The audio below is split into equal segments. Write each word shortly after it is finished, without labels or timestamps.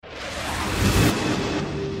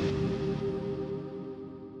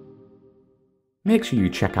Make sure you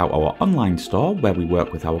check out our online store where we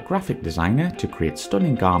work with our graphic designer to create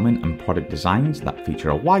stunning garment and product designs that feature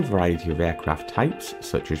a wide variety of aircraft types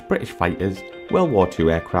such as British fighters, World War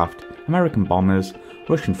II aircraft, American bombers,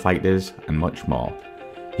 Russian fighters and much more.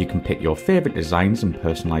 You can pick your favourite designs and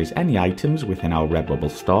personalise any items within our Redbubble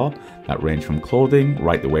store that range from clothing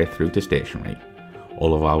right the way through to stationery.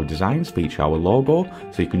 All of our designs feature our logo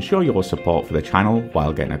so you can show your support for the channel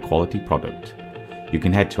while getting a quality product. You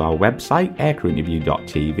can head to our website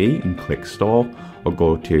aircrewinterview.tv and click store, or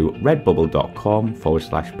go to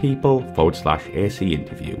redbubble.com/people/AC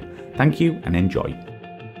interview. Thank you and enjoy.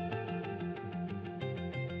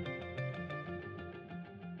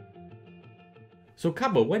 So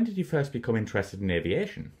Cabo, when did you first become interested in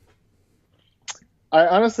aviation? I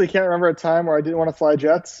honestly can't remember a time where I didn't want to fly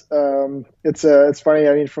jets. It's funny.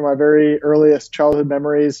 I mean, from my very earliest childhood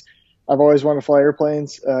memories, I've always wanted to fly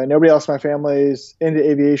airplanes. Nobody else in my family is into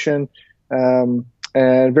aviation, and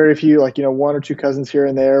very few, like one or two cousins here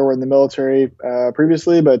and there were in the military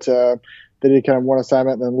previously, but they did kind of one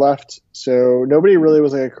assignment and then left. So nobody really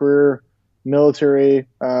was like a career military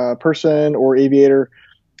person or aviator.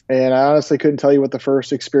 And I honestly couldn't tell you what the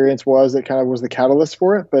first experience was that kind of was the catalyst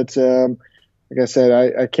for it. But like I said,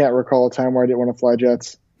 I can't recall a time where I didn't want to fly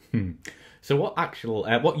jets. So what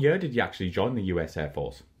year did you actually join the US Air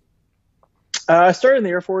Force? I started in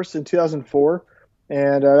the Air Force in 2004,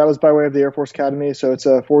 and that was by way of the Air Force Academy. So it's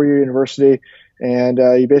a 4-year university, and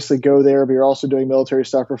you basically go there, but you're also doing military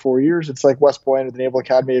stuff for 4 years. It's like West Point or the Naval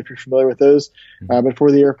Academy, if you're familiar with those. But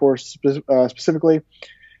for the Air Force specifically,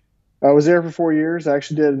 I was there for 4 years. I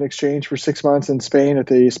actually did an exchange for 6 months in Spain at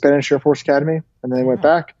the Spanish Air Force Academy, and then went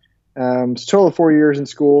back. So total of 4 years in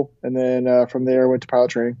school, and then from there I went to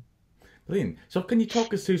pilot training. Brilliant. So can you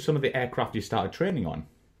talk us through some of the aircraft you started training on?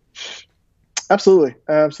 Absolutely.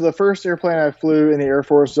 So the first airplane I flew in the Air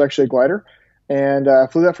Force was actually a glider, and I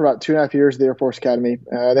flew that for about 2.5 years at the Air Force Academy.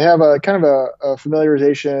 They have a kind of a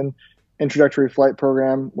familiarization introductory flight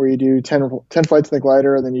program where you do 10 flights in the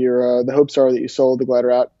glider, and then the hopes are that you sold the glider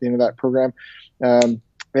out at the end of that program. And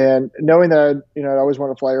knowing that I'd always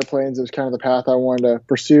wanted to fly airplanes, it was kind of the path I wanted to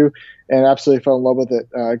pursue, and absolutely fell in love with it.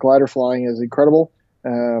 Glider flying is incredible.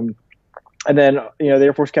 And then the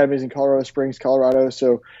Air Force Academy is in Colorado Springs, Colorado,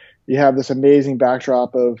 so you have this amazing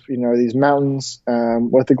backdrop of these mountains.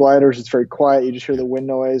 With the gliders, it's very quiet. You just hear the wind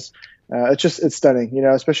noise. It's stunning,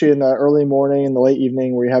 especially in the early morning and the late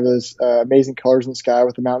evening where you have those amazing colors in the sky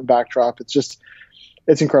with the mountain backdrop. It's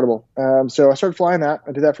incredible. So I started flying that.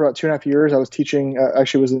 I did that for about 2.5 years. I was teaching,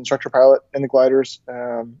 actually was an instructor pilot in the gliders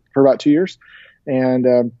for about 2 years. And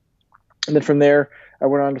then from there, I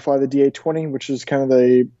went on to fly the DA-20, which is kind of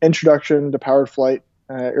the introduction to powered flight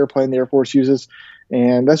airplane the Air Force uses.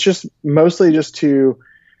 And that's just mostly just to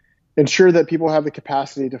ensure that people have the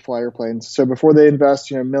capacity to fly airplanes. So before they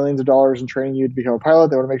invest, millions of dollars in training you to become a pilot,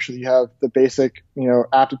 they want to make sure that you have the basic,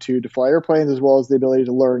 aptitude to fly airplanes, as well as the ability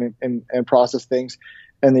to learn and process things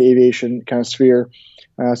in the aviation kind of sphere.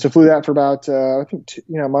 So flew that for about, I think,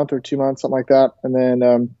 a month or 2 months, something like that. And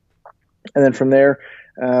then from there,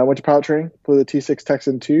 went to pilot training, flew the T-6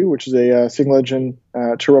 Texan II, which is a single engine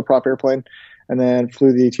turboprop airplane. And then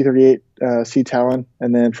flew the T-38 Sea Talon,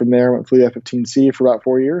 and then from there flew the F-15C for about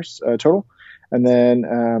 4 years total, and then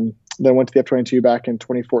went to the F-22 back in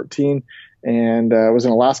 2014, and was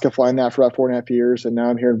in Alaska flying that for about 4.5 years, and now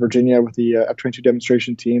I'm here in Virginia with the F-22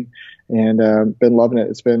 demonstration team, and been loving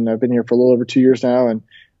it. I've been here for a little over 2 years now, and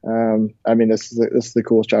I mean this is the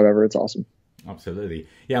coolest job ever. It's awesome. Absolutely.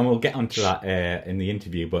 Yeah, and we'll get onto that in the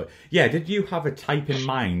interview. But yeah, did you have a type in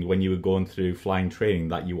mind when you were going through flying training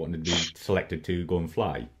that you wanted to be selected to go and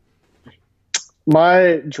fly?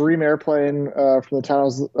 My dream airplane from the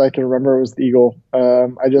time I can remember was the Eagle. I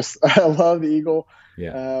love the Eagle.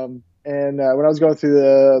 Yeah. And when I was going through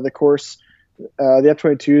the course, the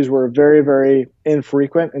F-22s were very, very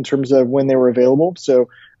infrequent in terms of when they were available. So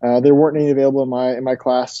there weren't any available in my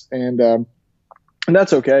class, and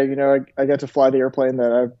that's okay. I got to fly the airplane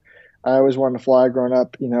that I always wanted to fly growing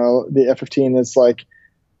up. The F-15 is like,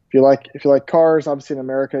 if you like cars, obviously in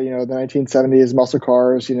America, the 1970s muscle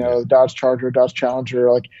cars, the Dodge Charger, Dodge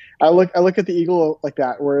Challenger. Like I look at the Eagle like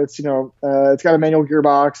that, where it's it's got a manual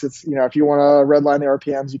gearbox. It's if you want to redline the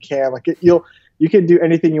RPMs, you can. You can do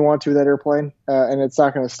anything you want to with that airplane, and it's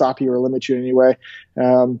not going to stop you or limit you in any way.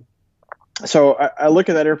 So I look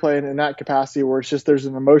at that airplane in that capacity where it's just there's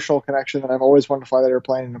an emotional connection that I've always wanted to fly that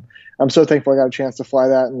airplane. And I'm so thankful I got a chance to fly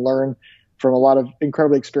that and learn from a lot of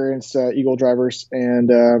incredibly experienced Eagle drivers and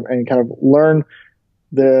kind of learn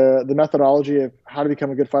the methodology of how to become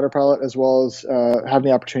a good fighter pilot, as well as having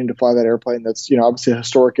the opportunity to fly that airplane. That's obviously a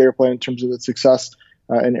historic airplane in terms of its success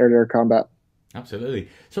in air-to-air combat. Absolutely.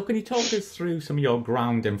 So can you talk us through some of your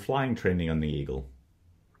ground and flying training on the Eagle?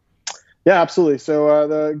 Yeah, absolutely. So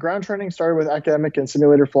the ground training started with academic and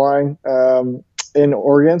simulator flying in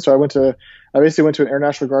Oregon. So I basically went to an Air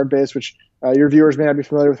National Guard base, which your viewers may not be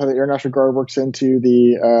familiar with how the Air National Guard works into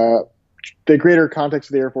the greater context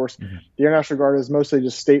of the Air Force. Hmm. The Air National Guard is mostly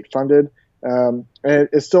just state funded. And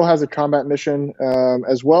it still has a combat mission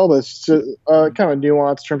as well, but it's kind of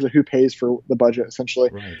nuanced in terms of who pays for the budget, essentially,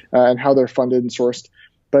 Right. and how they're funded and sourced.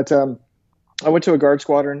 But I went to a guard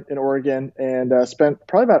squadron in Oregon and spent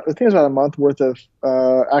probably I think it was about a month worth of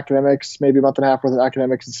academics, maybe a month and a half worth of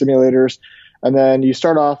academics and simulators. And then you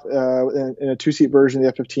start off in a two-seat version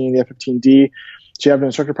of the F-15, the F-15D. So you have an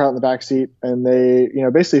instructor pilot in the back seat, and they,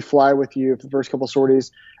 basically fly with you for the first couple of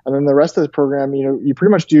sorties. And then the rest of the program, you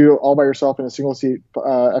pretty much do all by yourself in a single seat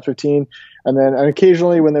F-15. And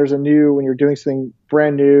occasionally when you're doing something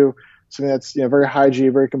brand new, something that's very high G,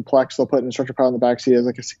 very complex, they'll put an instructor pilot in the backseat as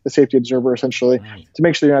like a safety observer, essentially, Right. to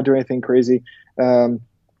make sure you're not doing anything crazy,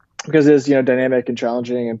 because it is dynamic and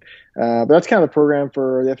challenging. And but that's kind of the program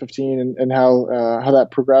for the F-15 and how that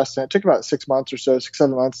progressed. And it took about 6 months or so,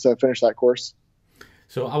 6-7 months to finish that course.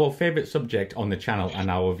 So our favourite subject on the channel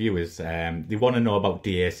and our viewers, they want to know about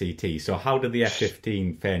DACT. So how did the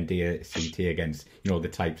F-15 fare in DACT against, the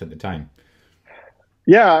types at the time?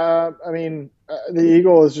 Yeah, the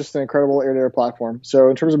Eagle is just an incredible air-to-air platform. So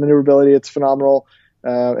in terms of maneuverability, it's phenomenal.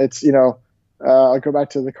 I'll go back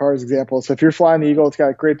to the cars example. So if you're flying the Eagle, it's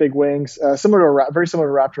got great big wings, very similar to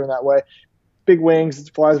Raptor in that way. Big wings,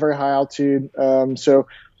 it flies very high altitude. So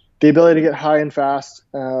the ability to get high and fast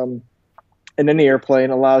in any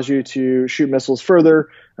airplane allows you to shoot missiles further,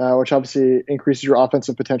 which obviously increases your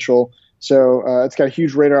offensive potential. So it's got a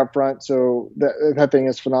huge radar up front, so that thing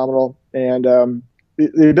is phenomenal. And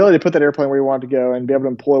the ability to put that airplane where you want it to go and be able to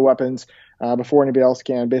employ weapons before anybody else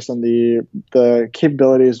can, based on the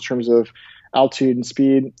capabilities in terms of altitude and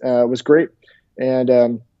speed, was great. And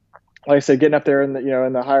like I said, getting up there in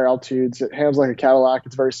the higher altitudes, it handles like a Cadillac.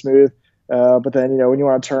 It's very smooth. But then, when you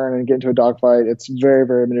want to turn and get into a dogfight, it's very,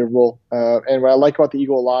 very maneuverable. And what I like about the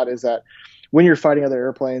Eagle a lot is that when you're fighting other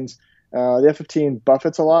airplanes, the F-15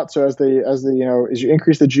 buffets a lot. So as you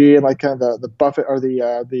increase the G and like kind of the buffet or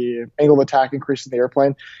the angle of attack increases in the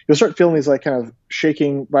airplane, you'll start feeling these like kind of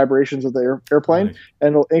shaking vibrations of the airplane, Right. and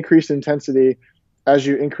it'll increase intensity as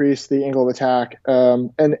you increase the angle of attack.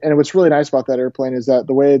 And what's really nice about that airplane is that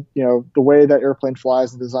the way that airplane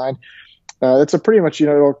flies and designed, that's a pretty much,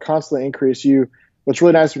 it'll constantly increase you. What's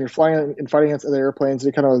really nice when you're flying and fighting against other airplanes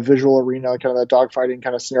in kind of a visual arena, kind of that dogfighting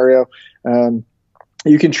kind of scenario,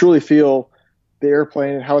 you can truly feel the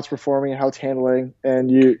airplane and how it's performing and how it's handling. And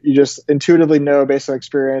you just intuitively know, based on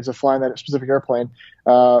experience of flying that specific airplane,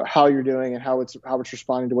 how you're doing and how it's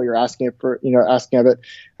responding to what you're asking of it.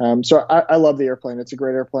 So I love the airplane. It's a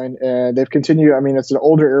great airplane, and they've continued. It's an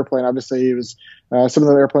older airplane. Obviously, it was some of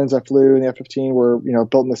the airplanes I flew in the F-15 were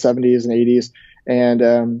built in the 70s and 80s,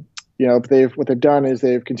 and what they've done is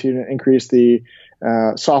they've continued to increase the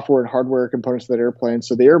software and hardware components of that airplane.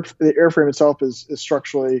 So the airframe itself is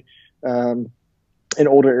structurally an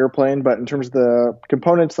older airplane, but in terms of the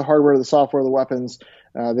components, the hardware, the software, the weapons,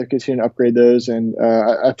 they've continued to upgrade those. And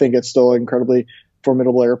I think it's still an incredibly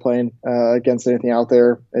formidable airplane against anything out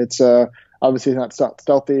there. It's obviously not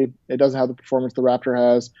stealthy. It doesn't have the performance the Raptor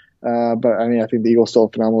has. But I think the Eagle's still a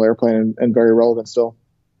phenomenal airplane and very relevant still.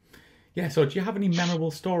 Yeah, so do you have any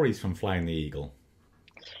memorable stories from flying the Eagle?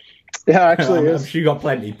 Yeah, actually, I'm sure you got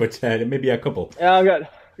plenty, but maybe a couple. Yeah, I've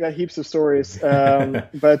got heaps of stories.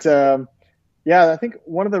 Yeah, I think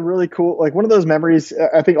one of the really cool, like one of those memories,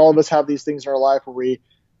 I think all of us have these things in our life where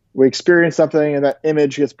we experience something and that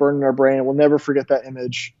image gets burned in our brain, and we'll never forget that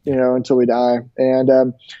image, until we die.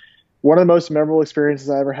 And one of the most memorable experiences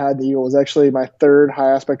I ever had in the Eagle was actually my third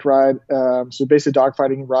high aspect ride. So basically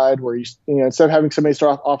dogfighting ride where you instead of having somebody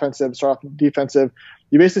start off offensive, start off defensive,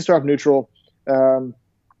 you basically start off neutral.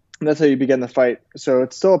 And that's how you begin the fight. So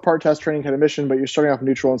it's still a part test training kind of mission, but you're starting off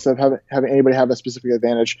neutral instead of having anybody have a specific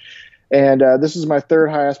advantage. And this is my third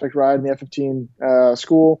high aspect ride in the F-15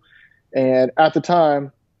 school. And at the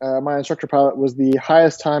time, my instructor pilot was the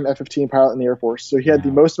highest time F-15 pilot in the Air Force. So he had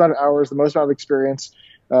the most amount of hours, the most amount of experience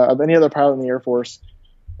of any other pilot in the Air Force.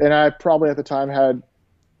 And I probably at the time had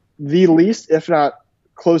the least, if not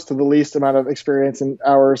close to the least amount of experience and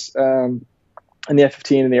hours in the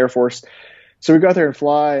F-15 in the Air Force. So we go out there and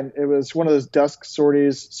fly, and it was one of those dusk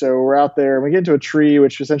sorties. So we're out there, and we get into a tree,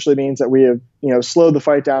 which essentially means that we have, slowed the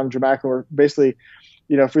fight down dramatically. We're basically,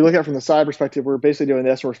 if we look at it from the side perspective, we're basically doing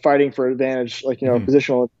this. We're fighting for advantage,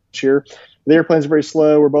 positional cheer. The airplane's very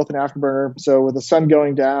slow. We're both an afterburner. So with the sun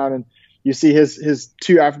going down and you see his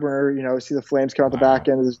two afterburner, you see the flames come out the back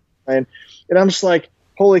end of his plane, and I'm just like,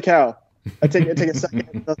 holy cow! I take a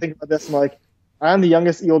second to think about this. I'm like, I'm the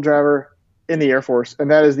youngest Eagle driver in the Air Force,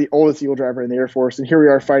 and that is the oldest Eagle driver in the Air Force, and here we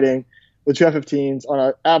are fighting with two F-15s on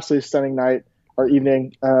an absolutely stunning night or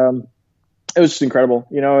evening. It was just incredible,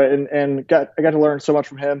 and I got to learn so much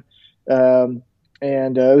from him.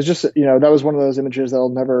 And it was just, that was one of those images that'll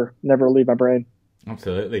never leave my brain.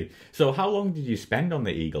 Absolutely. So how long did you spend on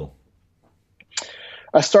the Eagle?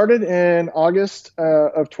 I started in August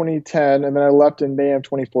of 2010, and then I left in May of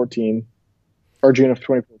 2014, or June of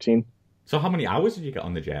 2014. So how many hours did you get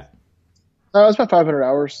on the jet? It was about 500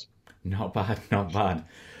 hours. Not bad, not bad.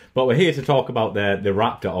 But we're here to talk about the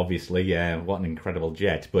Raptor, obviously. What an incredible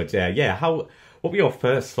jet. But what were your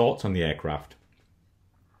first thoughts on the aircraft?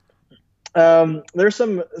 There's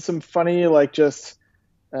some funny, like, just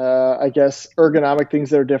I guess ergonomic things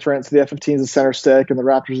that are different. So the F-15 is a center stick and the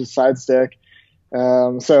Raptor is a side stick.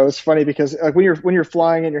 So it's funny because like when you're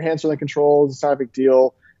flying and your hands are on the controls, it's not a big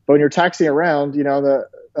deal. But when you're taxiing around,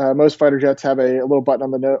 most fighter jets have a little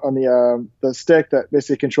button on the stick that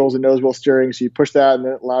basically controls the nose wheel steering. So you push that and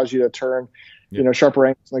it allows you to turn, sharper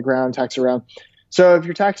angles on the ground, taxi around. So if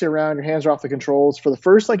you're taxiing around, your hands are off the controls for the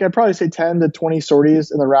first, like, I'd probably say 10 to 20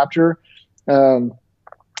 sorties in the Raptor.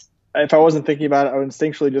 If I wasn't thinking about it, I would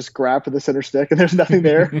instinctually just grab for the center stick, and there's nothing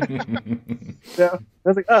there. I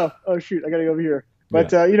was like, oh shoot, I gotta go over here. But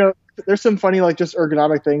there's some funny, like, just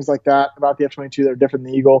ergonomic things like that about the F-22 that are different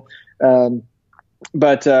than the Eagle.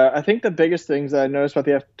 But I think the biggest things that I noticed about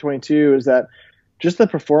the F-22 is that just the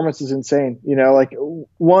performance is insane. Like,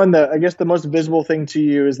 I guess the most visible thing to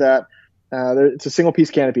you is that it's a single piece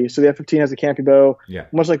canopy. So the F-15 has a canopy bow,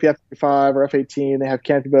 much like the F-35 or F-18. They have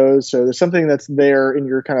canopy bows. So there's something that's there in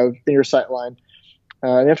your sight line.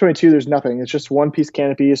 In the F-22, there's nothing. It's just one piece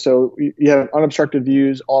canopy. So you have unobstructed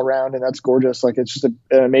views all around, and that's gorgeous. Like, it's just an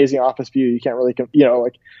amazing office view. You can't really,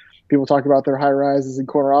 like, people talk about their high rises and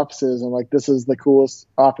corner offices, and like, this is the coolest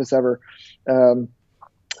office ever.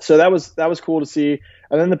 So that was cool to see.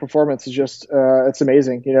 And then the performance is just, it's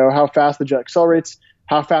amazing. How fast the jet accelerates,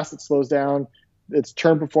 how fast it slows down, its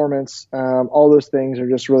turn performance, all those things are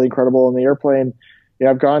just really incredible. In the airplane,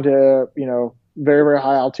 I've gone to, very, very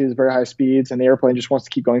high altitudes, very high speeds, and the airplane just wants to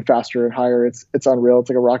keep going faster and higher. It's unreal. It's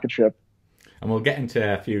like a rocket ship. And we'll get into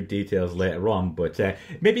a few details later on, but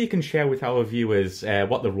maybe you can share with our viewers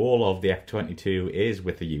what the role of the F-22 is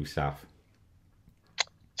with the USAF.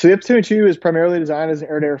 So the F-22 is primarily designed as an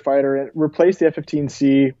air-to-air fighter, and it replaced the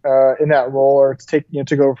F-15C in that role, or it's took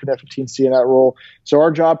over for the F-15C in that role. So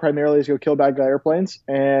our job primarily is to go kill bad guy airplanes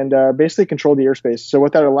and basically control the airspace. So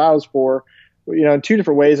what that allows for, in two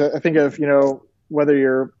different ways. I think of, whether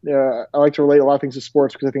you're, I like to relate a lot of things to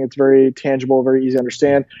sports because I think it's very tangible, very easy to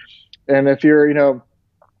understand. And if you're,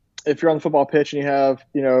 if you're on the football pitch and you have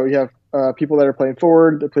people that are playing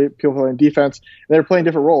forward, people playing defense, and they're playing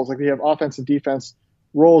different roles. Like, you have offense and defense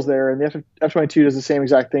roles there, and the F-22 does the same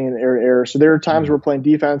exact thing in air-to-air. So there are times we're playing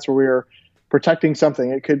defense where we're protecting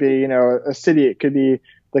something. It could be, a city. It could be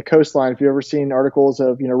the coastline. If you've ever seen articles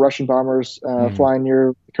of, Russian bombers flying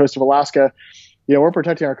near the coast of Alaska, we're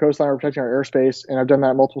protecting our coastline, we're protecting our airspace, and I've done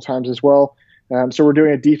that multiple times as well. So we're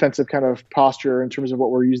doing a defensive kind of posture in terms of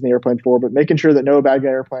what we're using the airplane for, but making sure that no bad guy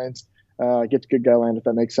airplanes get to good guy land, if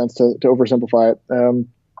that makes sense to oversimplify it.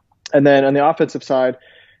 And then on the offensive side,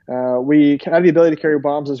 we can have the ability to carry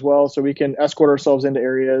bombs as well, so we can escort ourselves into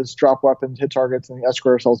areas, drop weapons, hit targets, and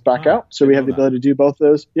escort ourselves back out. So we have the ability to do both of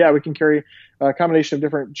those. Yeah, we can carry a combination of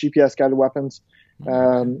different GPS-guided weapons.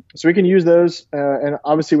 So we can use those, and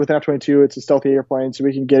obviously with an F-22, it's a stealthy airplane, so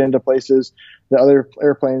we can get into places that other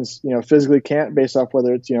airplanes, physically can't, based off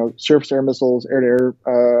whether it's, surface air missiles, air-to-air,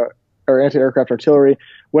 or anti-aircraft artillery,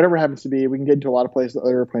 whatever it happens to be. We can get into a lot of places that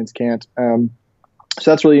other airplanes can't.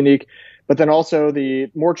 So that's really unique. But then also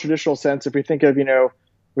the more traditional sense, if we think of,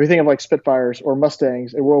 like Spitfires or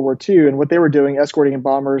Mustangs in World War II and what they were doing, escorting in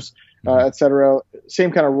bombers, et cetera,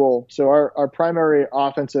 same kind of role. So our primary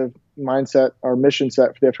offensive mindset, our mission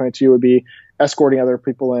set for the F-22 would be escorting other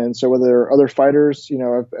people in. So whether they're other fighters,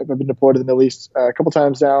 I've been deployed to the Middle East a couple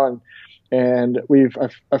times now, and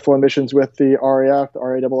I've flown missions with the RAF, the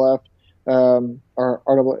RAFF,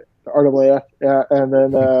 RAAF, and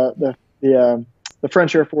then the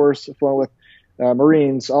French Air Force, flown with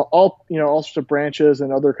Marines, all sorts of branches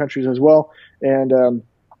and other countries as well. And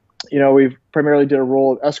we've primarily did a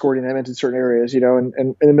role of escorting them into certain areas. And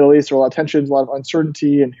in the Middle East, there are a lot of tensions, a lot of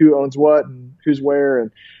uncertainty, and who owns what and who's where.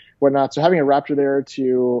 And whatnot. So having a Raptor there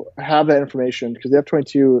to have that information, because the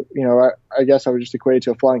F-22, I guess I would just equate it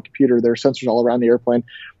to a flying computer. There are sensors all around the airplane.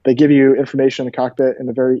 They give you information in the cockpit in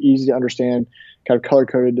a very easy to understand kind of color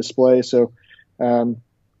coded display. So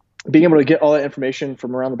being able to get all that information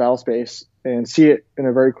from around the battle space and see it in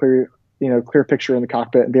a very clear picture in the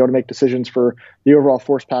cockpit and be able to make decisions for the overall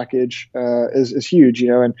force package is huge,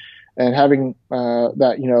 and having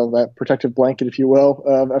that protective blanket, if you will,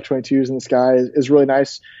 of F-22s in the sky is really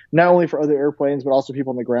nice, not only for other airplanes, but also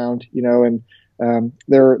people on the ground, and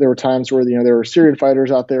there were times where, there were Syrian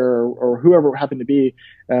fighters out there or whoever it happened to be,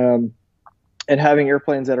 and having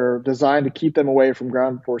airplanes that are designed to keep them away from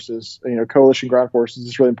ground forces, coalition ground forces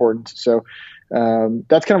is really important. So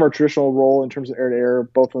that's kind of our traditional role in terms of air-to-air,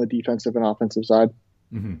 both on the defensive and offensive side.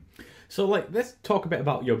 Mm-hmm. So, let's talk a bit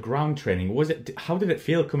about your ground training. How did it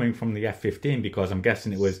feel coming from the F-15? Because I'm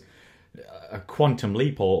guessing it was a quantum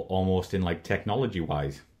leap almost in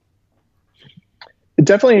technology-wise. It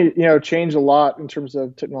definitely, changed a lot in terms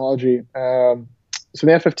of technology. So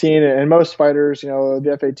the F-15 and most fighters, the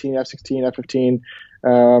F-18, F-16, F-15,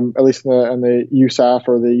 at least on the USAF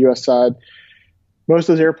or the U.S. side, most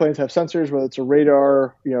of those airplanes have sensors, whether it's a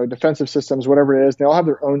radar, defensive systems, whatever it is. They all have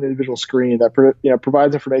their own individual screen that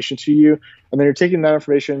provides information to you, and then you're taking that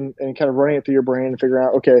information and kind of running it through your brain and figuring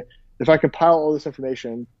out, okay, if I compile all this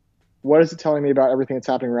information, what is it telling me about everything that's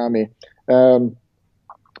happening around me? And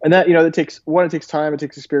that, it takes time, it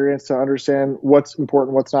takes experience to understand what's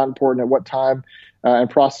important, what's not important, at what time, and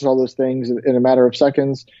process all those things in a matter of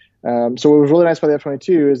seconds. So what was really nice about the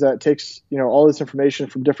F-22 is that it takes, all this information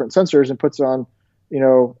from different sensors and puts it on,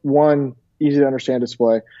 one easy to understand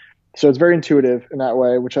display. So it's very intuitive in that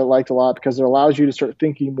way, which I liked a lot because it allows you to start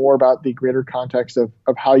thinking more about the greater context of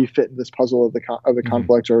how you fit in this puzzle of the mm-hmm.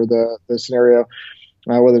 conflict or the scenario,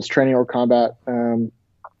 whether it's training or combat.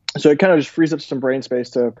 So it kind of just frees up some brain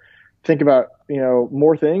space to think about,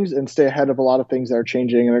 more things and stay ahead of a lot of things that are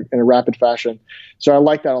changing in a rapid fashion. So I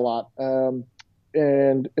like that a lot.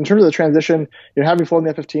 And in terms of the transition, having flown the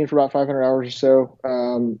F-15 for about 500 hours or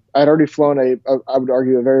so, I'd already flown I would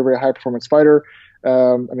argue, a very, very high performance fighter.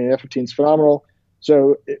 The F-15 is phenomenal.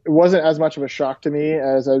 So it wasn't as much of a shock to me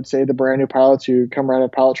as I would say the brand new pilots who come around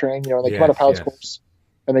at pilot training, they come out of pilot schools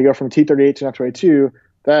and they go from T-38 to an F-22.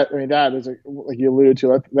 That is like you alluded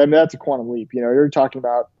to. That's a quantum leap. You're talking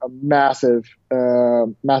about a massive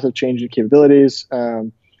change in capabilities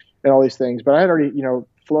and all these things. But I had already,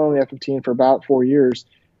 flown the F-15 for about 4 years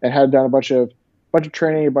and had done a bunch of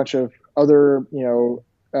training, a bunch of other,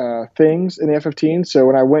 things in the F-15. So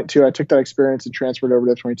when I took that experience and transferred over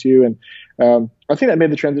to F-22, and I think that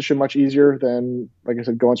made the transition much easier than, like I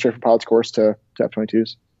said, going straight from pilot's course to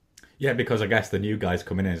F-22s. Yeah, because I guess the new guys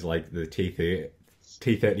coming in is like the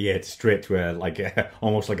T-38 straight to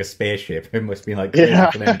almost like a spaceship. It must be like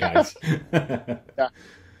for them guys. Yeah.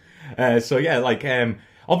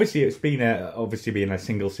 Obviously it's been being a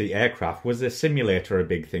single seat aircraft. Was the simulator a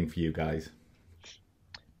big thing for you guys?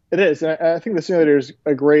 It is. And I think the simulator is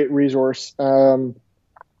a great resource. There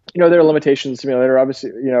are limitations in the simulator.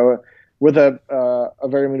 Obviously, with a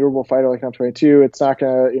very maneuverable fighter like an F-22, it's not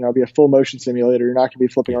going to be a full motion simulator. You're not going to be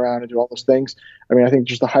flipping around and do all those things. I think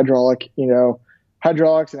just the hydraulics and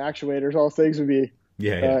actuators, all those things would be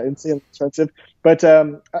insanely expensive. But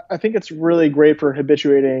I think it's really great for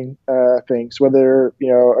habituating things, whether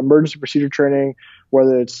emergency procedure training,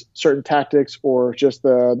 whether it's certain tactics or just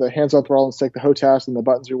the hands on throttle and stick, the HOTAS and the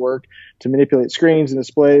buttons we work to manipulate screens and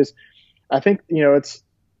displays. I think it's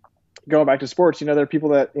going back to sports. There are people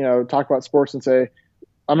that talk about sports and say,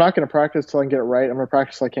 I'm not going to practice till I can get it right. I'm going to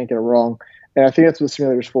practice till I can't get it wrong. And I think that's what the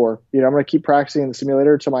simulator's for. I'm going to keep practicing in the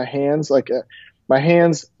simulator till my hands,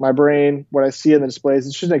 my brain, what I see in the displays,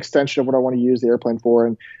 it's just an extension of what I want to use the airplane for.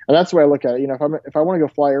 And that's the way I look at it. If I want to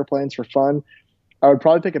go fly airplanes for fun, I would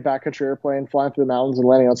probably take a backcountry airplane, flying through the mountains and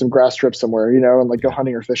landing on some grass strips somewhere, and go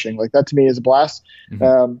hunting or fishing. That to me is a blast.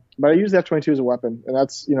 Mm-hmm. But I use the F-22 as a weapon, and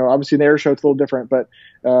that's, obviously in the air show it's a little different, but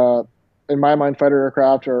in my mind, fighter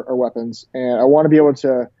aircraft are weapons. And I want to be able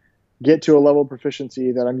to get to a level of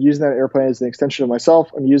proficiency that I'm using that airplane as an extension of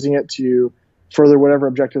myself. I'm using it to further whatever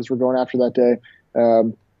objectives we're going after that day.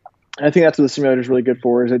 I think that's what the simulator is really good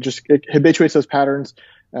for, is it habituates those patterns.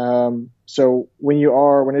 So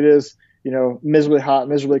when it is, miserably hot,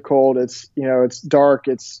 miserably cold, it's dark,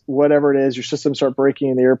 it's whatever it is, your systems start breaking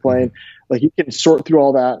in the airplane. You can sort through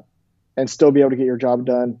all that and still be able to get your job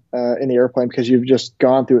done in the airplane because you've just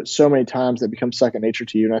gone through it so many times that it becomes second nature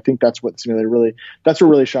to you. And I think that's what the simulator that's what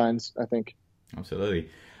really shines, I think. Absolutely.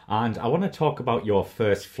 And I want to talk about your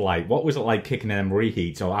first flight. What was it like kicking in them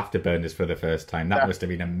reheats or afterburners for the first time? That must have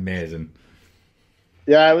been amazing.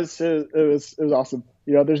 Yeah, it was awesome.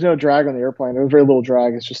 there's no drag on the airplane. There's very little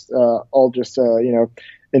drag. It's just all just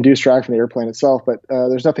induced drag from the airplane itself. But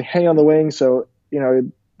there's nothing hanging on the wing, so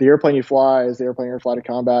the airplane you fly is the airplane you're going to fly to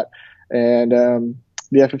combat. And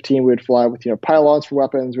the F-15 we would fly with pylons for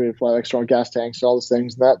weapons. We would fly external gas tanks, all those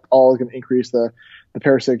things. And that all is going to increase the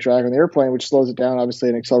parasitic drag on the airplane, which slows it down. Obviously,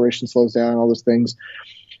 and acceleration slows down, all those things.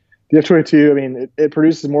 The F-22, I mean, it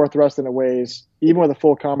produces more thrust than it weighs. Even with a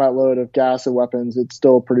full combat load of gas and weapons, it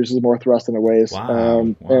still produces more thrust than it weighs.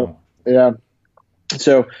 Wow. Yeah.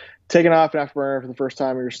 So taking off an afterburner for the first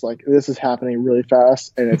time, you're just like, this is happening really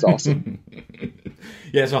fast, and it's awesome.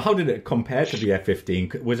 Yeah. So how did it compare to the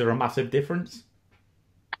F-15? Was there a massive difference?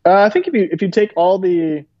 I think if you take all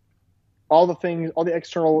the things, all the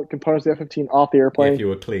external components of the F-15 off the airplane, If you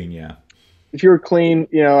were clean, yeah. if you were clean,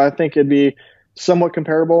 I think it'd be somewhat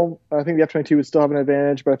comparable. I think the F-22 would still have an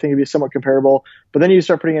advantage, but I think it'd be somewhat comparable. But then you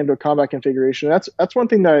start putting it into a combat configuration. That's one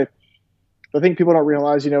thing that I think people don't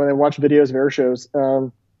realize, when they watch videos of air shows.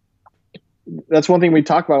 That's one thing we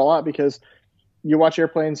talk about a lot, because you watch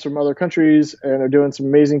airplanes from other countries and they're doing some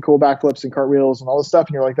amazing cool backflips and cartwheels and all this stuff,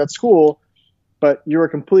 and you're like, that's cool, but you are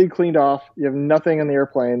completely cleaned off. You have nothing on the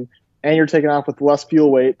airplane, and you're taking off with less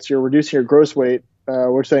fuel weight, so you're reducing your gross weight,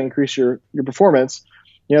 which then increase your performance.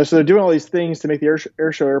 So they're doing all these things to make the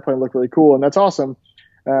air show airplane look really cool, and that's awesome.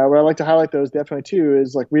 What I like to highlight, though, is the F-22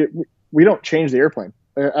 is like we don't change the airplane.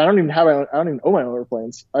 I don't even own my own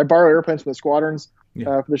airplanes. I borrow airplanes from the squadrons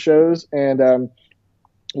for the shows, and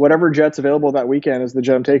whatever jet's available that weekend is the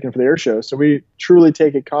jet I'm taking for the air show. So we truly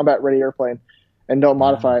take a combat-ready airplane and don't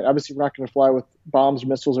modify it. Obviously, we're not going to fly with bombs or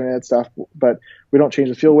missiles or any of that stuff, but we don't change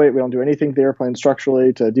the fuel weight. We don't do anything to the airplane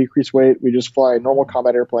structurally to decrease weight. We just fly a normal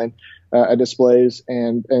combat airplane at displays,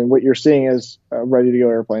 and what you're seeing is a ready-to-go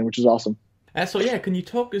airplane, which is awesome. Can you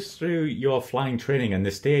talk us through your flying training and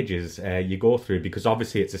the stages you go through? Because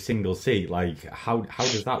obviously it's a single seat. Like, how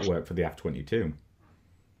does that work for the F-22?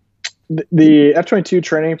 The F-22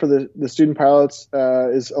 training for the student pilots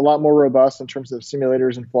is a lot more robust in terms of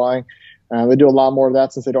simulators and flying. They do a lot more of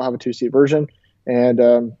that since they don't have a two-seat version.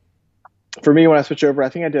 And for me, when I switched over, I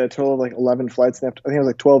think I did a total of like 11 flights. I think it was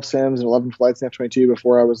like 12 sims and 11 flights in F-22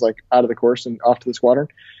 before I was like out of the course and off to the squadron,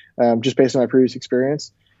 just based on my previous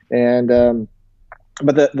experience. And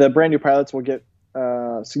but the brand new pilots will get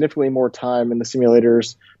significantly more time in the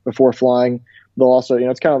simulators before flying. They'll also,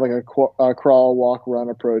 it's kind of like a crawl, walk, run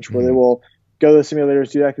approach where they will go to the simulators,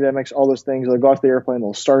 do academics, all those things. They'll go out to the airplane,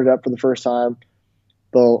 they'll start it up for the first time.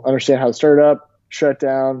 They'll understand how to start it up, shut it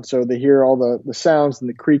down, so they hear all the sounds and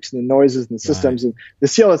the creaks and the noises and the systems, and they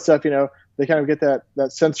see all that stuff. They kind of get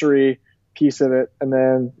that sensory piece of it, and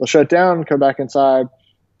then they'll shut it down, come back inside,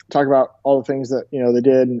 talk about all the things that they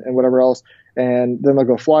did and whatever else, and then they'll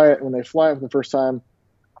go fly it. And when they fly it for the first time,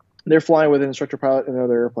 they're flying with an instructor pilot in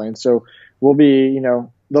another airplane. So we'll be,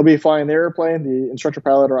 they'll be flying their airplane, the instructor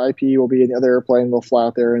pilot or IP will be in the other airplane. They'll fly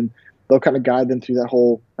out there and they'll kind of guide them through that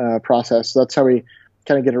whole process. So that's how we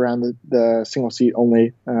kind of get around the single seat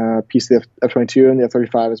only piece of the F-22, and the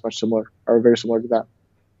F-35 is much similar, or very similar to that.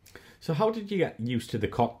 So how did you get used to the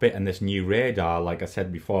cockpit and this new radar? Like I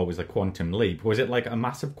said before, it was a quantum leap. Was it like a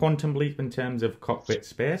massive quantum leap in terms of cockpit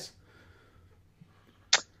space?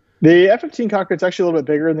 The F-15 cockpit's actually a little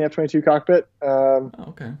bit bigger than the F-22 cockpit.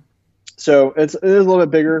 Okay. So it is a little bit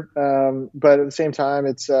bigger, but at the same time,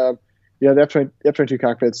 it's the F-22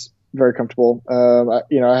 cockpit's very comfortable.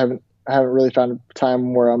 I haven't really found a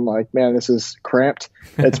time where I'm like, man, this is cramped.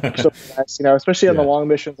 It's so nice, especially on the long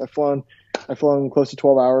missions. I've flown close to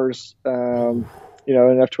 12 hours, in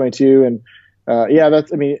an F-22, and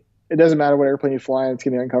it doesn't matter what airplane you fly, it's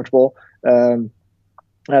gonna be uncomfortable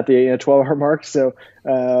at the 12-hour mark. So,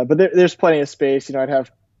 but there's plenty of space. I'd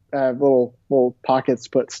have little pockets to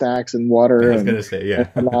put snacks and water. I was gonna say, yeah.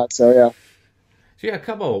 And that, so yeah. So yeah,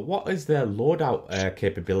 Cabo, what is the loadout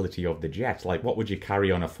capability of the jet? Like, what would you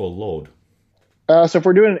carry on a full load? So if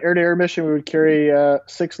we're doing an air-to-air mission, we would carry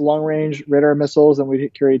 6 long-range radar missiles, and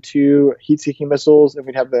we'd carry 2 heat-seeking missiles, and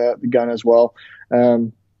we'd have the gun as well.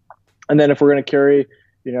 And then if we're going to carry,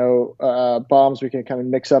 bombs, we can kind of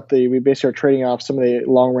mix up we basically are trading off some of the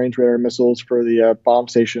long-range radar missiles for the bomb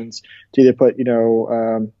stations to either put,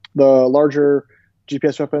 the larger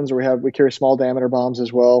GPS weapons, or we carry small diameter bombs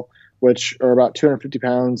as well, which are about 250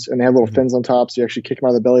 pounds, and they have little fins on top. So you actually kick them out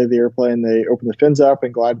of the belly of the airplane. They open the fins up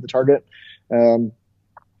and glide to the target.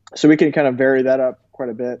 So we can kind of vary that up quite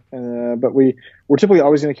a bit. But we're typically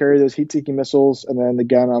always going to carry those heat-seeking missiles, and then the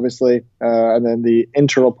gun, obviously, and then the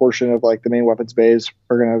internal portion of like the main weapons bays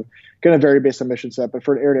are going to vary based on mission set. But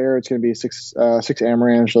for air-to-air, it's going to be six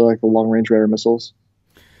AMRAAM, so like the long-range radar missiles.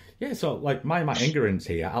 Yeah, so like my ignorance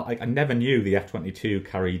here, I never knew the F-22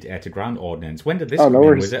 carried air-to-ground ordnance. When did this Oh, no come in?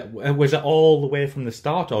 worries. Was it all the way from the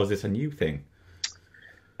start, or is this a new thing?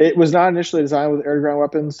 It was not initially designed with air-to-ground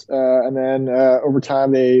weapons, and then over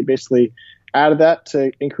time they basically added that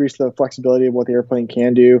to increase the flexibility of what the airplane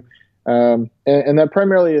can do. And that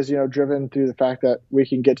primarily is, driven through the fact that we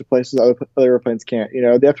can get to places other airplanes can't.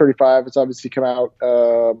 The F-35 has obviously come out,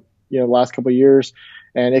 the last couple of years,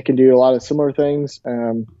 and it can do a lot of similar things.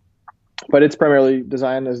 But it's primarily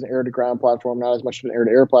designed as an air-to-ground platform, not as much of an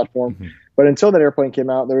air-to-air platform. Mm-hmm. But until that airplane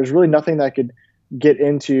came out, there was really nothing that could get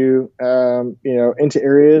into into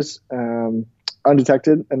areas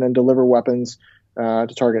undetected and then deliver weapons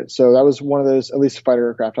to target. So that was one of those, at least fighter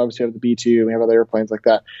aircraft. Obviously, we have the B-2 and we have other airplanes like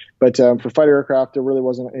that. But for fighter aircraft, there really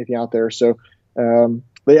wasn't anything out there. So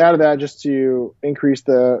they added that just to increase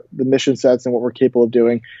the mission sets and what we're capable of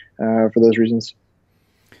doing for those reasons.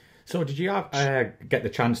 So did you get the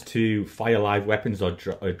chance to fire live weapons or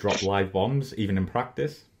drop live bombs, even in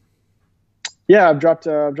practice? Yeah, I've dropped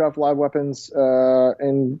live weapons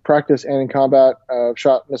in practice and in combat. I've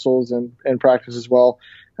shot missiles in practice as well.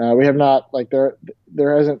 We have not, there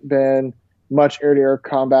hasn't been much air-to-air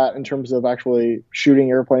combat in terms of actually shooting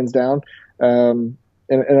airplanes down in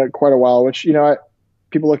quite a while, which,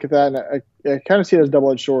 people look at that and I kind of see it as a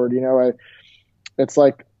double-edged sword. It's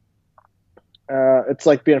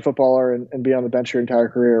like being a footballer and being on the bench your entire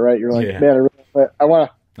career, right? You're like, man, I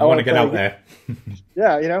want to get out there.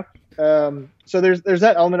 Yeah, so there's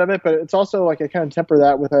that element of it, but it's also like I kind of temper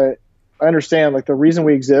that with I understand like the reason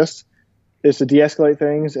we exist is to de-escalate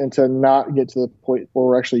things and to not get to the point where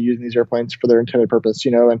we're actually using these airplanes for their intended purpose,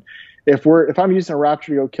 and if I'm using a Raptor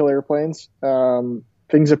to go kill airplanes,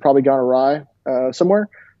 things have probably gone awry somewhere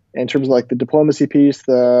in terms of like the diplomacy piece,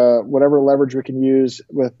 the whatever leverage we can use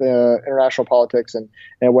with international politics and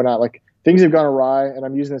whatnot. Like things have gone awry, and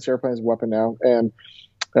I'm using this airplane as a weapon now. And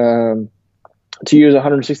to use a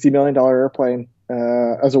 $160 million airplane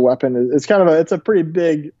as a weapon is kind of it's a pretty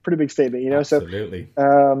big statement, Absolutely.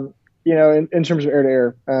 So in terms of air to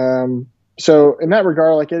air. So in that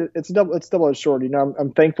regard, like it's double-edged sword.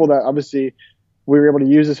 I'm thankful that obviously we were able to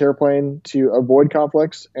use this airplane to avoid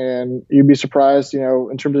conflicts, and you'd be surprised,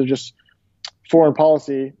 in terms of just foreign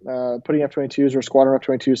policy, putting F-22s or squadron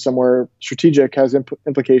F-22s somewhere strategic has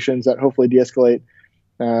implications that hopefully de-escalate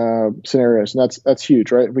scenarios, and that's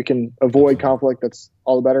huge, right? If we can avoid conflict, that's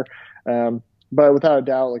all the better. But without a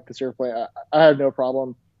doubt, like this airplane, I have no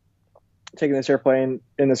problem taking this airplane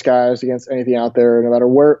in the skies against anything out there, no matter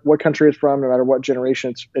what country it's from, no matter what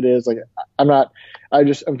generation it is. Like I'm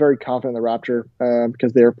very confident in the Raptor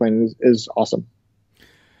because the airplane is awesome.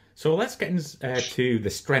 So let's get into the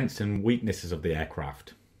strengths and weaknesses of the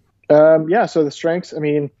aircraft. So the strengths, I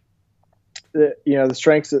mean, the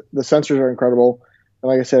strengths, the sensors are incredible. And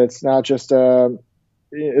like I said, it's not just,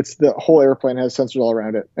 it's the whole airplane has sensors all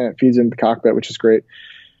around it, and it feeds into the cockpit, which is great.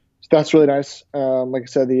 So that's really nice. Like I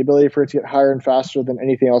said, the ability for it to get higher and faster than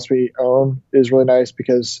anything else we own is really nice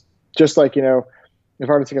because just like, if I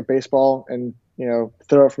were to take a baseball and,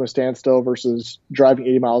 throw it from a standstill versus driving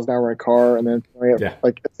 80 miles an hour in a car and then it's going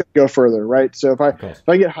to go further, right? So if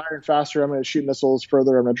I get higher and faster, I'm going to shoot missiles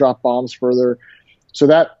further. I'm going to drop bombs further. So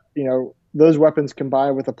that, those weapons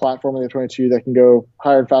combined with a platform of the F-22 that can go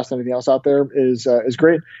higher and faster than anything else out there is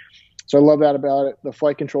great. So I love that about it. The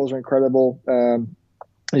flight controls are incredible.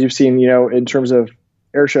 As you've seen, in terms of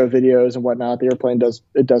air show videos and whatnot, the airplane does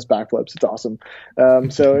backflips. It's awesome.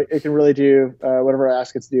 So it can really do whatever I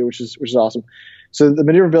ask it to do, which is awesome. So the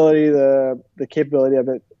maneuverability, the capability of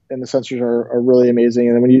it, and the sensors are really amazing.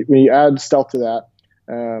 And then when you add stealth to that,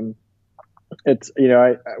 it's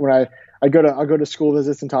I'll go to school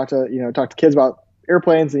visits and talk to kids about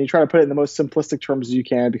airplanes, and you try to put it in the most simplistic terms as you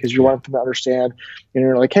can because you want them to understand. And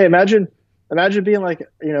you're like, hey, imagine being like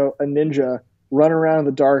a ninja running around in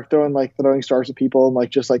the dark, throwing stars at people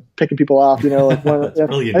and just picking people off, and they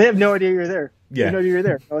have no idea you're there. Yeah. You know you're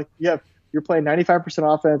there. Like, you're playing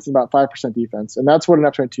 95% offense and about 5% defense. And that's what an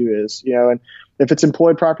F-22 is, and if it's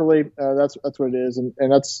employed properly, that's what it is. And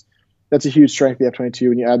that's a huge strength of the F-22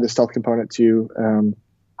 when you add the stealth component to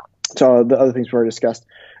the other things we already discussed.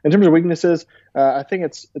 In terms of weaknesses, I think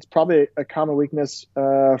it's probably a common weakness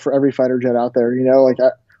for every fighter jet out there.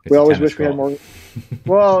 We always wish we had more.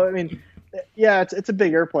 Well, I mean, yeah, it's a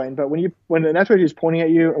big airplane, but when an F-22 is pointing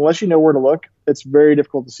at you, unless you know where to look, it's very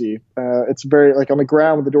difficult to see. It's very on the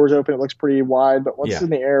ground with the doors open, it looks pretty wide, but once it's in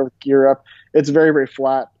the air with gear up, it's very, very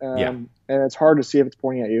flat, and it's hard to see if it's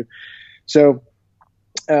pointing at you. So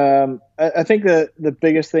I think that the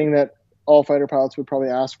biggest thing that all fighter pilots would probably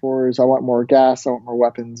ask for is I want more gas, I want more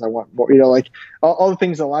weapons, I want more, all the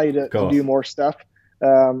things that allow you to do more stuff.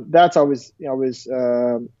 That's always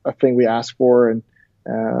a thing we ask for, and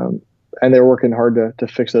they're working hard to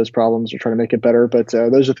fix those problems or try to make it better. But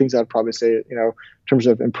those are things I'd probably say, in terms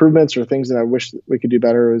of improvements or things that I wish that we could do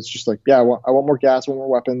better. Is just like, yeah, I want more gas, I want more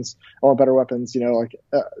weapons, I want better weapons.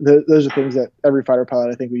 Those are things that every fighter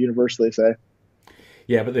pilot I think would universally say.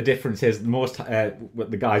 Yeah, but the difference is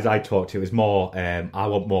the guys I talk to is more. I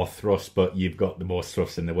want more thrust, but you've got the most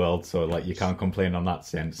thrust in the world, so like you can't complain on that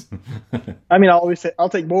sense. I mean, I'll always say I'll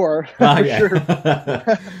take more for yeah. sure.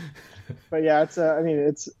 But yeah, it's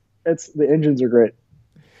the engines are great.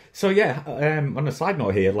 So yeah, on a side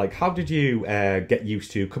note here, like, how did you get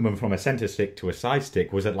used to coming from a center stick to a side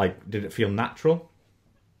stick? Was it like, did it feel natural?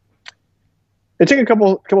 It took a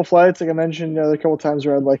couple flights, like I mentioned, a couple times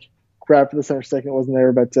where I'd like grab for the center stick and it wasn't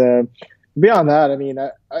there. But beyond that, I mean,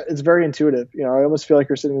 it's very intuitive. I almost feel like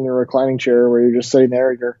you're sitting in a reclining chair where you're just sitting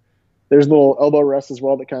there. There's a little elbow rest as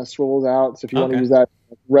well that kind of swivels out. So if you want to use that,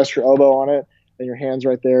 rest your elbow on it, and your hand's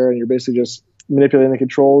right there, and you're basically just manipulating the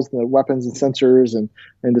controls, and the weapons and sensors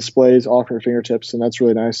and displays all from your fingertips, and that's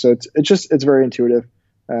really nice. So it's very intuitive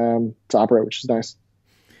to operate, which is nice.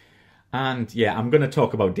 And yeah, I'm going to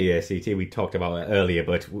talk about DACT. We talked about it earlier,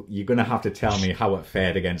 but you're going to have to tell me how it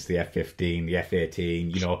fared against the F-15, the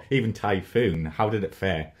F-18, even Typhoon. How did it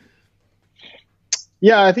fare?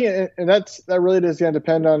 Yeah, I think that really is going to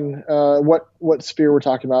depend on what sphere we're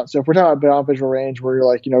talking about. So if we're talking about beyond visual range, where you're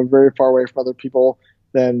like very far away from other people,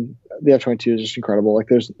 then the F-22 is just incredible. Like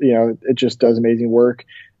it just does amazing work.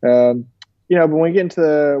 But when we get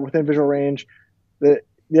into within visual range, the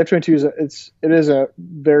F-22 it is a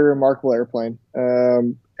very remarkable airplane.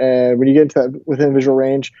 And when you get into that within visual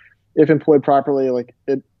range, if employed properly,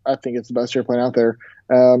 I think it's the best airplane out there.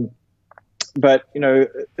 But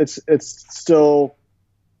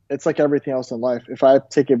it's like everything else in life. If I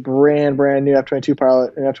take a brand new F-22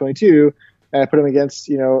 pilot and F-22 and I put them against,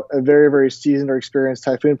 a very, very seasoned or experienced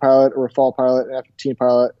Typhoon pilot or a Fall pilot, an F-15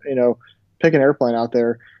 pilot, pick an airplane out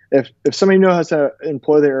there. If somebody knows how to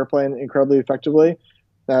employ their airplane incredibly effectively,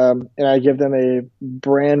 and I give them a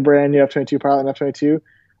brand new F-22 pilot and F-22,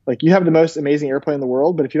 like, you have the most amazing airplane in the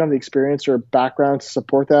world, but if you don't have the experience or background to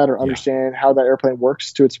support that or understand how that airplane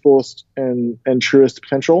works to its fullest and truest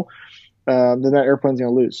potential, then that airplane's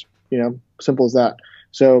going to lose. Simple as that.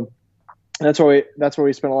 So that's why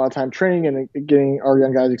we spend a lot of time training and getting our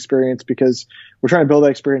young guys experience, because we're trying to build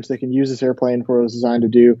that experience they can use this airplane for what it was designed to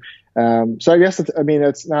do. So I guess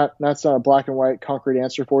that's not a black and white concrete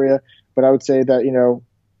answer for you, but I would say that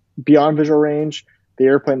beyond visual range, the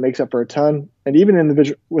airplane makes up for a ton, and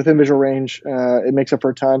even within visual range, it makes up for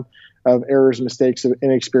a ton of errors, mistakes, of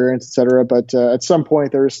inexperience, etc. But at some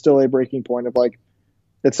point, there is still a breaking point of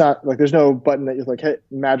it's not like there's no button that you're like, hey,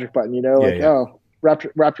 magic button, oh,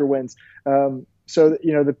 Raptor wins. So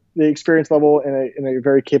the experience level in a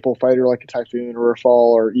very capable fighter like a Typhoon or a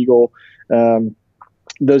Fall or Eagle,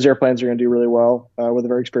 those airplanes are going to do really well with a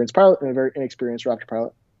very experienced pilot and a very inexperienced Raptor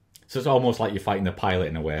pilot. So it's almost like you're fighting the pilot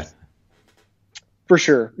in a way. For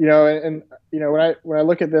sure. When I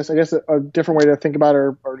look at this, I guess a different way to think about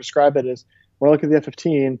it or describe it is, when I look at the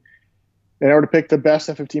F-15, in order to pick the best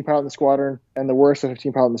F-15 pilot in the squadron and the worst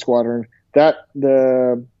F-15 pilot in the squadron, that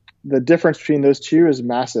the difference between those two is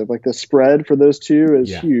massive. Like, the spread for those two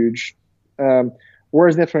is huge.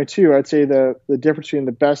 Whereas in the F-22, I'd say the difference between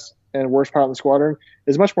the best and worst pilot in the squadron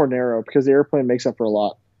is much more narrow, because the airplane makes up for a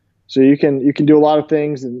lot. So you can do a lot of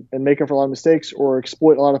things and make up for a lot of mistakes, or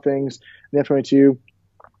exploit a lot of things in the F-22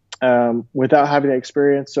 without having that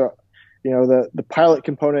experience. So the pilot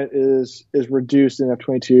component is reduced in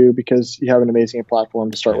F-22 because you have an amazing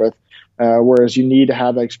platform to start with. Whereas you need to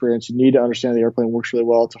have that experience. You need to understand the airplane works really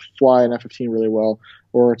well to fly an F-15 really well,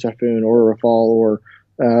 or a Typhoon, or a Rafale, or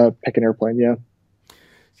pick an airplane. Yeah.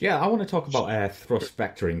 Yeah, I want to talk about thrust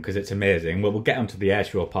vectoring, because it's amazing. We'll get onto the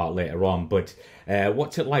airshow part later on, but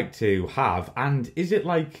what's it like to have? And is it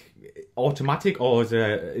like automatic, or is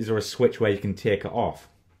there a switch where you can take it off?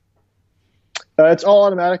 It's all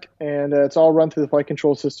automatic, and it's all run through the flight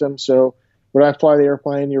control system. So when I fly the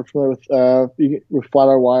airplane, you're familiar with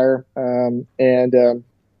fly-by-wire, and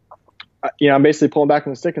I'm basically pulling back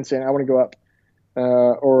on the stick and saying, I want to go up.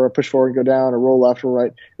 Or push forward and go down, or roll left or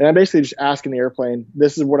right. And I'm basically just asking the airplane,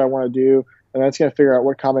 this is what I want to do. And that's going to figure out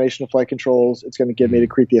what combination of flight controls it's going to give me to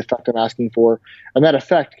create the effect I'm asking for. And that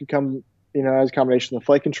effect could come, as a combination of the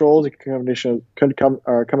flight controls. It could come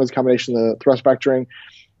as a combination of the thrust vectoring.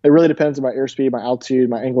 It really depends on my airspeed, my altitude,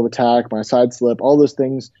 my angle of attack, my side slip. All those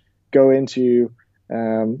things go into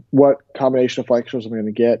what combination of flight controls I'm going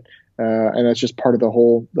to get. And that's just part of the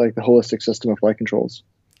whole, the holistic system of flight controls.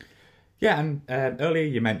 Yeah, and earlier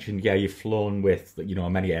you mentioned, yeah, you've flown with,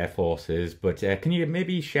 many air forces, but can you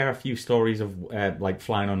maybe share a few stories of like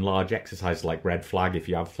flying on large exercises like Red Flag, if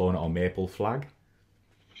you have flown it, or Maple Flag?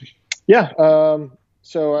 Yeah.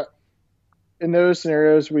 So in those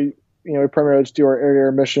scenarios, we primarily just do our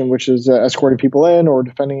air-to-air mission, which is escorting people in or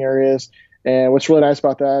defending areas. And what's really nice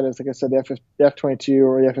about that is, like I said, the F-22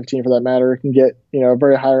 or the F-15 for that matter can get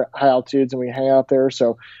very high altitudes, and we hang out there.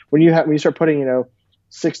 So when you start putting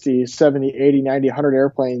 60, 70, 80, 90, 100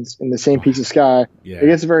 airplanes in the same piece of sky, Yeah. it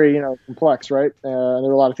gets very complex, right? And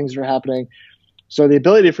there are a lot of things that are happening. So the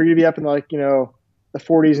ability for you to be up in the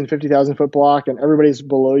 40s and 50,000 foot block, and everybody's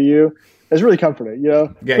below you, is really comforting. Yeah,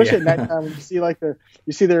 Especially at nighttime when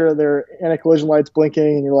you see their anti-collision lights blinking,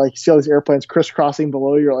 and you're like, you see all these airplanes crisscrossing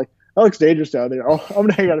below you. You're like, that looks dangerous down there. Oh, I'm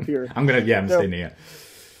gonna hang out of here. I'm staying here.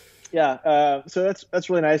 Yeah, so that's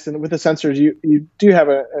really nice. And with the sensors, you do have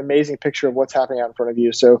an amazing picture of what's happening out in front of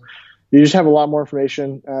you. So you just have a lot more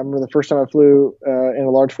information. I remember the first time I flew in a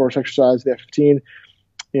large force exercise, the F-15,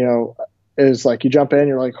 is like you jump in,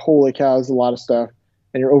 you're like, holy cow, there's a lot of stuff,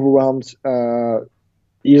 and you're overwhelmed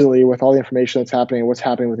easily with all the information that's happening, what's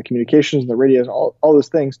happening with the communications and the radios, all those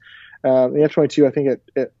things. The F-22, I think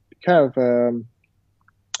it kind of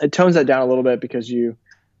it tones that down a little bit because you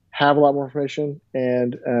have a lot more information,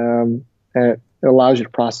 and it allows you to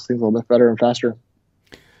process things a little bit better and faster.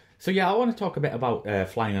 So yeah, I want to talk a bit about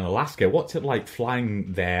flying in Alaska. What's it like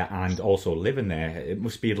flying there and also living there? It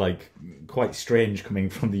must be like quite strange coming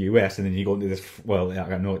from the US and then you go into this, well,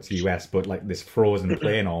 I know it's the US, but like this frozen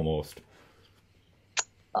plane almost.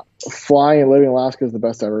 Flying and living in Alaska is the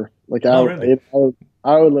best ever. Like really?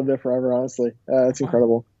 I would live there forever, honestly. It's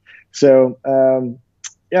incredible. So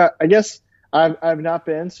yeah, I guess I've not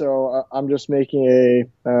been, so I'm just making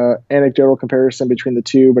a anecdotal comparison between the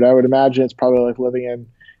two. But I would imagine it's probably like living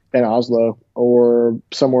in Oslo or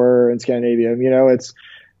somewhere in Scandinavia.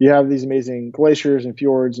 You have these amazing glaciers and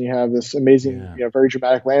fjords, and you have this amazing, very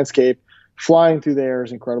dramatic landscape. Flying through the air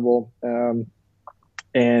is incredible.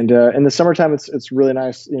 And in the summertime, it's really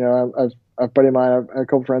nice. I've a buddy of mine, a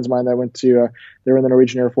couple friends of mine that went to, they were in the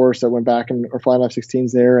Norwegian Air Force that went back and are flying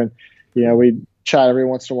F-16s there. And, we chat every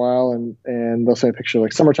once in a while, and they'll send a picture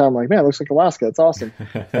like summertime. I'm like, man, it looks like Alaska. It's awesome.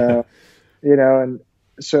 And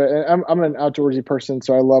so I'm an outdoorsy person.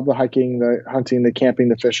 So I love the hiking, the hunting, the camping,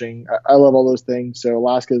 the fishing. I love all those things. So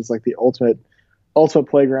Alaska is like the ultimate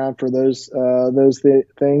playground for those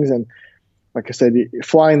things. And like I said,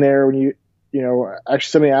 flying there when actually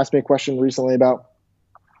somebody asked me a question recently about,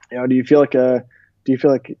 do you feel like a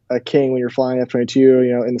king when you're flying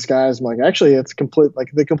F-22, in the skies? I'm like, actually, it's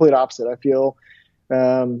the complete opposite. I feel,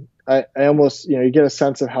 I almost, you get a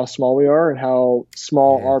sense of how small we are and how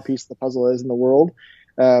small our piece of the puzzle is in the world.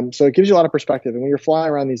 So it gives you a lot of perspective. And when you're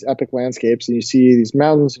flying around these epic landscapes and you see these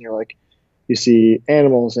mountains and you're like, you see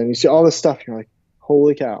animals and you see all this stuff, and you're like,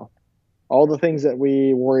 holy cow, all the things that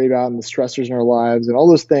we worry about and the stressors in our lives and all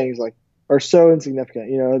those things are so insignificant,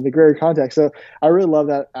 in the greater context. So I really love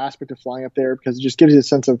that aspect of flying up there because it just gives you a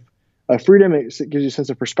sense of freedom. It gives you a sense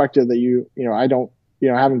of perspective that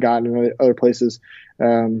I haven't gotten in other places.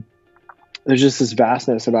 There's just this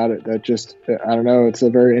vastness about it that just, I don't know, it's a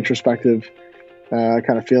very introspective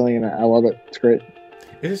kind of feeling, and I love it. It's great.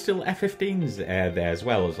 Is it still F-15s there as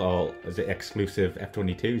well, or is it exclusive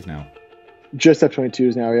F-22s now? Just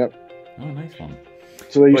F-22s now, yep. Oh, nice one.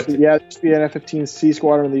 So there used to be an F-15C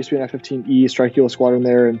squadron. There used to be an F-15E strike eagle squadron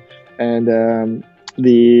there, and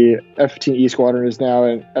the F-15E squadron is now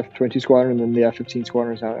an F-22 squadron, and then the F-15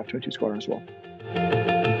 squadron is now an F-22 squadron as well.